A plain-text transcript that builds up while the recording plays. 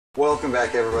Welcome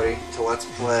back everybody to Let's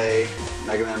Play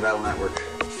Megaman Battle Network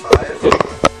 5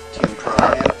 Team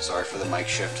Prime. Sorry for the mic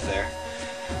shift there.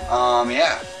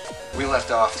 Yeah, we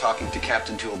left off talking to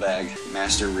Captain Toolbag,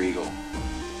 Master Regal.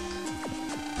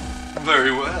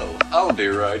 Very well, I'll be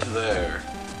right there.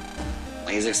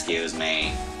 Please excuse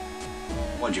me.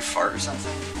 What'd you fart or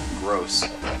something? Gross.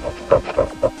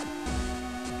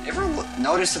 Ever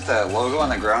notice that the logo on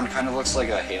the ground kind of looks like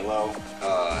a Halo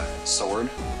sword?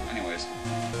 Anyways.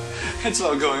 It's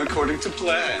all going according to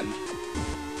plan.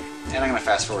 And I'm gonna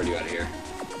fast forward you out of here.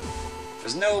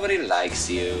 Because nobody likes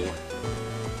you.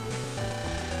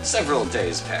 Several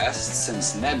days passed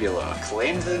since Nebula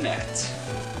claimed the net.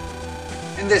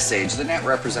 In this age, the net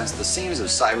represents the seams of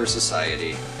cyber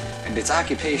society, and its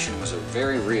occupation was a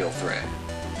very real threat.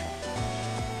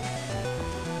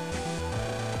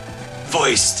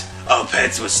 Voiced, our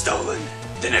pets was stolen.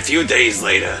 Then a few days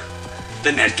later,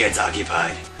 the net gets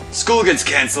occupied. School gets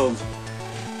cancelled.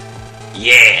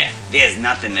 Yeah, there's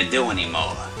nothing to do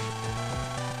anymore.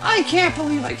 I can't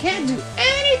believe I can't do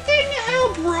anything to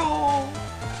help Roll.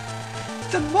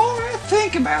 The more I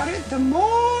think about it, the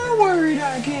more worried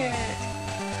I get.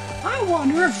 I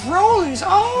wonder if Roll is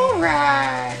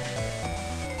alright.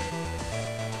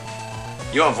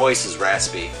 Your voice is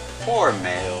raspy. Poor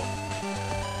Mail.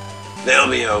 They'll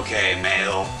be okay,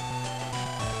 Mail.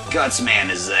 Gutsman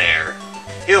is there.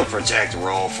 He'll protect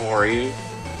Roll for you.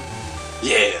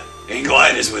 Yeah, and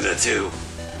Glide is with her too.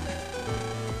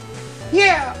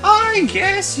 Yeah, I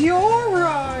guess you're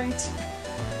right.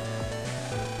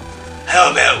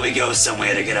 How about we go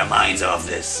somewhere to get our minds off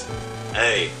this?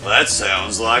 Hey, that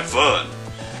sounds like fun.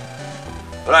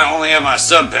 But I only have my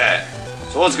sub pet,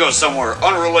 so let's go somewhere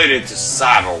unrelated to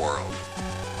Cyberworld.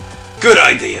 Good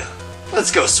idea.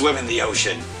 Let's go swim in the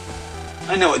ocean.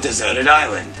 I know a deserted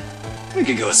island. We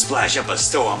could go splash up a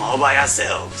storm all by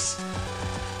ourselves.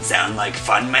 Sound like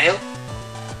fun, Mail?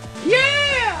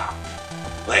 Yeah!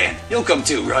 Lan, you'll come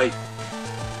too, right?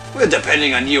 We're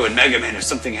depending on you and Megaman if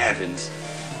something happens.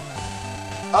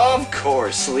 Of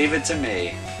course, leave it to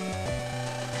me.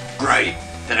 Great,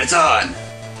 then it's on.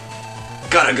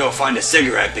 Gotta go find a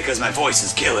cigarette because my voice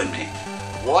is killing me.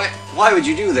 What? Why would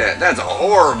you do that? That's a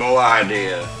horrible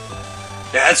idea.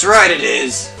 That's right, it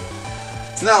is.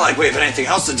 It's not like we have anything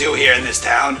else to do here in this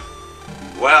town.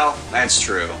 Well, that's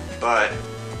true, but...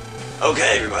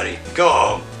 Okay, everybody, go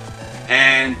home.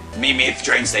 And meet me at the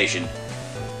train station.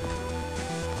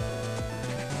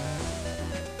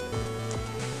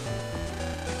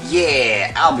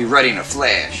 Yeah, I'll be ready in a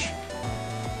flash.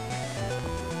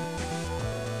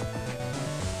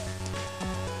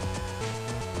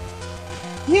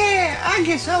 Yeah, I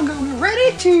guess I'll go get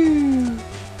ready too.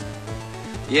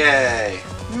 Yay.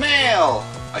 Mail!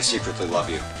 I secretly love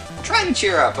you. Try to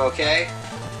cheer up, okay?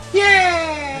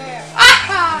 Yeah!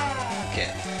 Aha!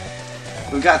 Okay.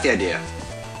 We've got the idea.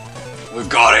 We've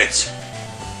got it.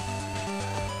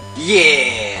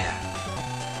 Yeah!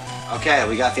 Okay,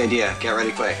 we got the idea. Get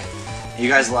ready quick. You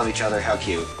guys love each other. How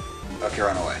cute. Okay,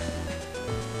 run away.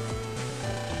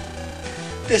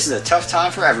 This is a tough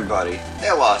time for everybody.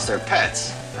 They lost their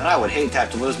pets, and I would hate to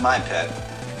have to lose my pet.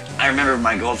 I remember when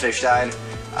my goldfish died.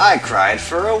 I cried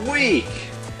for a week.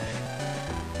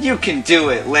 You can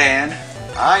do it, Lan.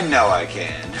 I know I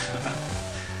can.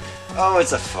 Oh,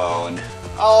 it's a phone.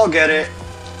 I'll get it.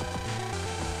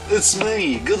 It's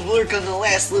me. Good work on the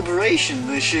last liberation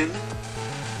mission.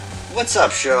 What's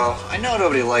up, Sho? I know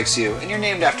nobody likes you, and you're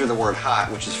named after the word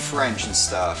hot, which is French and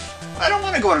stuff. I don't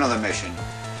want to go on another mission.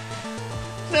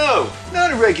 No,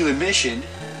 not a regular mission.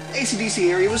 ACDC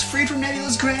area was freed from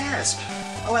Nebula's grasp,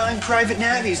 allowing private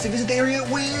navies to visit the area at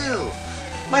will.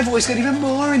 My voice got even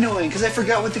more annoying because I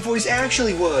forgot what the voice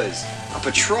actually was. A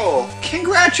patrol?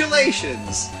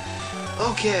 Congratulations!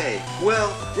 Okay,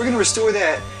 well, we're gonna restore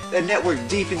that network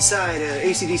deep inside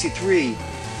ACDC 3.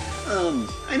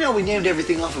 I know we named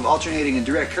everything off of alternating and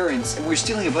direct currents, and we're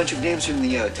stealing a bunch of names from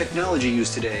the technology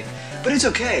used today. But it's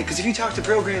okay, because if you talk to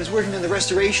programs working on the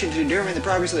restoration to determine the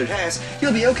progress of their tasks,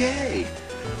 you'll be okay.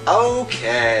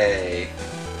 Okay.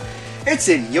 It's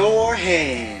in your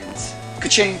hands.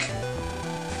 Ka-chink.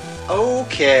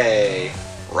 Okay.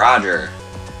 Roger.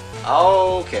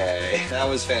 Okay. That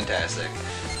was fantastic.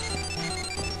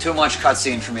 Too much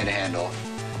cutscene for me to handle.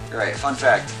 Alright, fun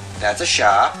fact. That's a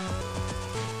shop.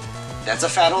 That's a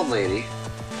fat old lady.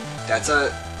 That's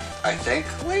a... I think...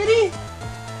 lady?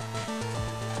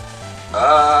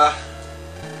 I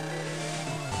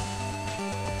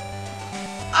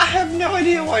have no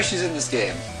idea why she's in this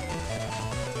game.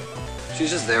 She's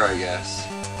just there, I guess.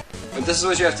 But this is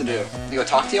what you have to do. You go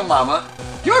talk to your mama.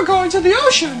 You're going to the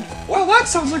ocean! Well, that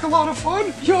sounds like a lot of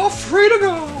fun. You're free to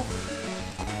go.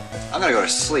 gonna go to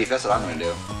sleep. That's what I'm gonna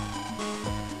do.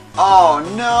 Oh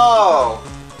no!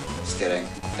 Just kidding.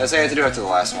 That's what I have to do after the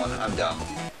last one. I'm dumb.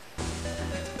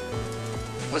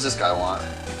 What's this guy want?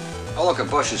 Oh look, a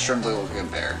bush is trimmed to look like a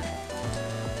bear.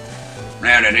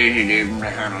 Now that easy dude, we're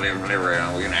gonna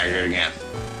ask it again.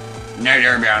 Now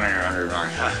you're down in your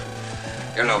huh?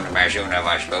 You're looking to mash enough,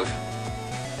 I suppose.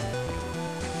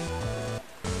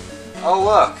 Oh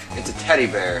look, it's a teddy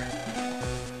bear.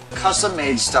 Custom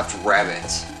made stuffed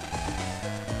rabbits.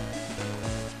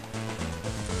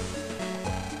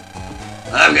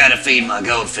 I've got to feed my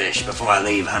goldfish before I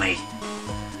leave, honey.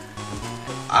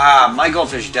 Ah, my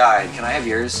goldfish died. Can I have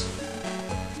yours?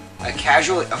 A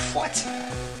casually... what?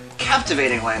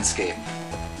 Captivating landscape.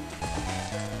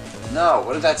 No,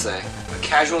 what did that say? A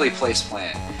casually placed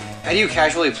plant. How do you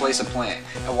casually place a plant?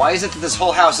 And why is it that this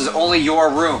whole house is only your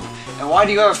room? And why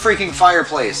do you have a freaking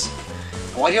fireplace?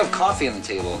 And why do you have coffee on the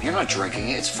table? You're not drinking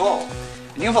it, it's full.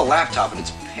 And you have a laptop and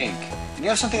it's pink. And you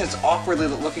have something that's awkwardly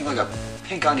looking like a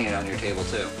pink onion on your table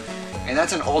too. And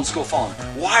that's an old school phone.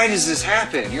 Why does this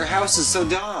happen? Your house is so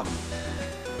dumb.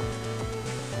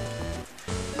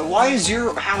 Why is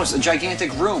your house a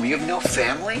gigantic room? You have no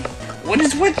family? What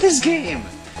is with this game?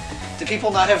 Do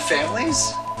people not have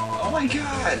families? Oh my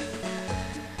god.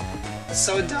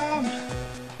 So dumb.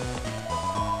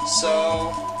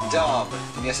 So dumb.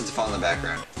 And yes, it's a phone in the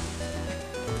background.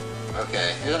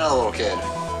 Okay, here's another little kid.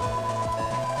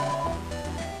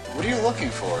 What are you looking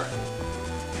for?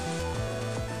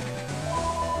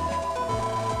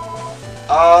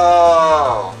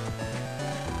 Oh!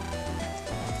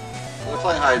 We're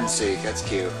playing hide and seek. That's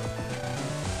cute.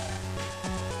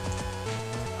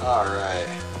 Alright.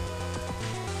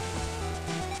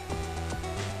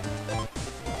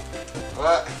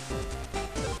 What?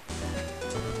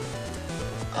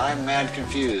 I'm mad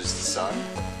confused, son.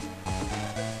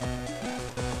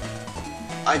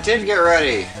 I did get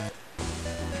ready.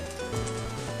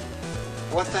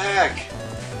 What the heck?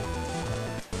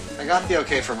 I got the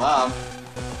okay from Mom.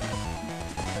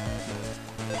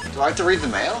 Do I have to read the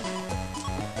mail?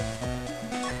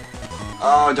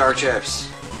 Oh, dark chips.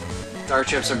 Dark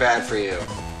chips are bad for you.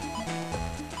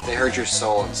 They hurt your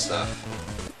soul and stuff.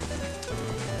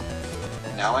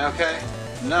 Now am I okay?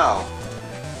 No.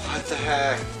 What the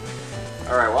heck?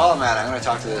 Alright, while I'm at it, I'm gonna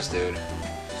talk to this dude.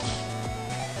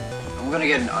 I'm gonna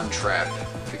get an untrap,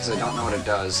 because I don't know what it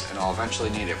does, and I'll eventually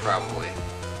need it probably.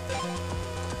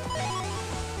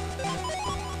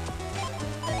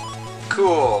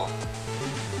 Cool.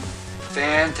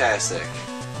 Fantastic.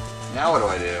 Now what do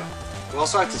I do? Who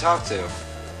else do I have to talk to?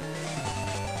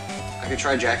 I could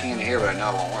try jacking into here, but I know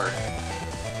it won't work.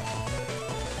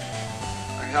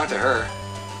 I can talk to her.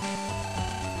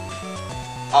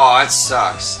 Oh, that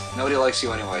sucks. Nobody likes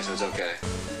you anyway, so it's okay.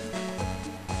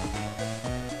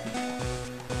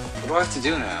 What do I have to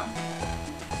do now?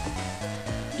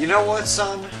 You know what,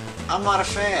 son? I'm not a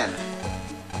fan.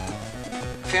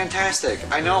 Fantastic.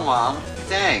 I know, Mom.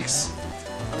 Thanks.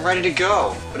 I'm ready to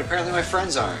go, but apparently my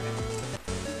friends aren't.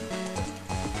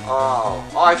 Oh,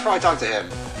 I should probably talk to him.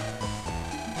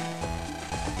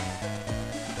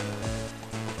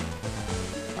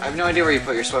 I have no idea where you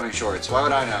put your swimming shorts. Why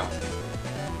would I know?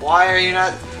 Why are you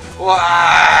not...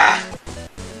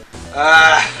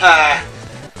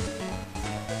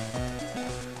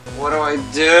 What do I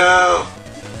do?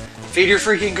 Feed your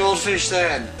freaking goldfish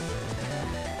then.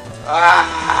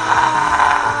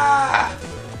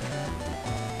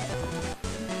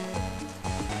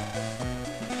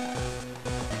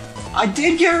 I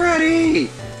did get ready!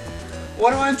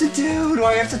 What do I have to do? Do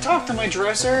I have to talk to my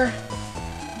dresser?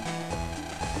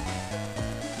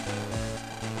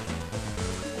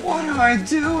 What am I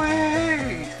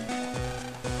doing?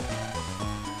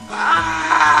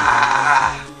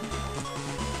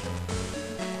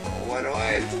 What do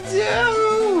I have to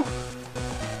do?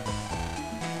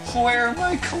 Where are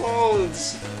my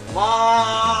clothes?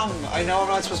 Mom! I know I'm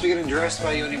not supposed to be getting dressed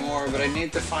by you anymore, but I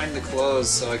need to find the clothes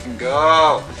so I can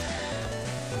go.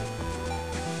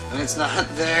 And it's not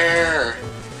there.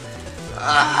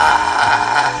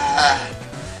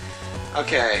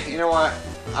 Okay, you know what?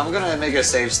 I'm gonna make a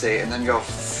save state and then go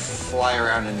fly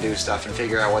around and do stuff and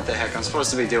figure out what the heck I'm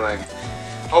supposed to be doing.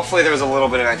 Hopefully there was a little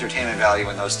bit of entertainment value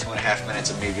in those 2.5 minutes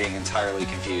of me being entirely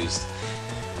confused.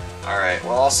 Alright,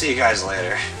 well I'll see you guys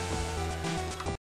later.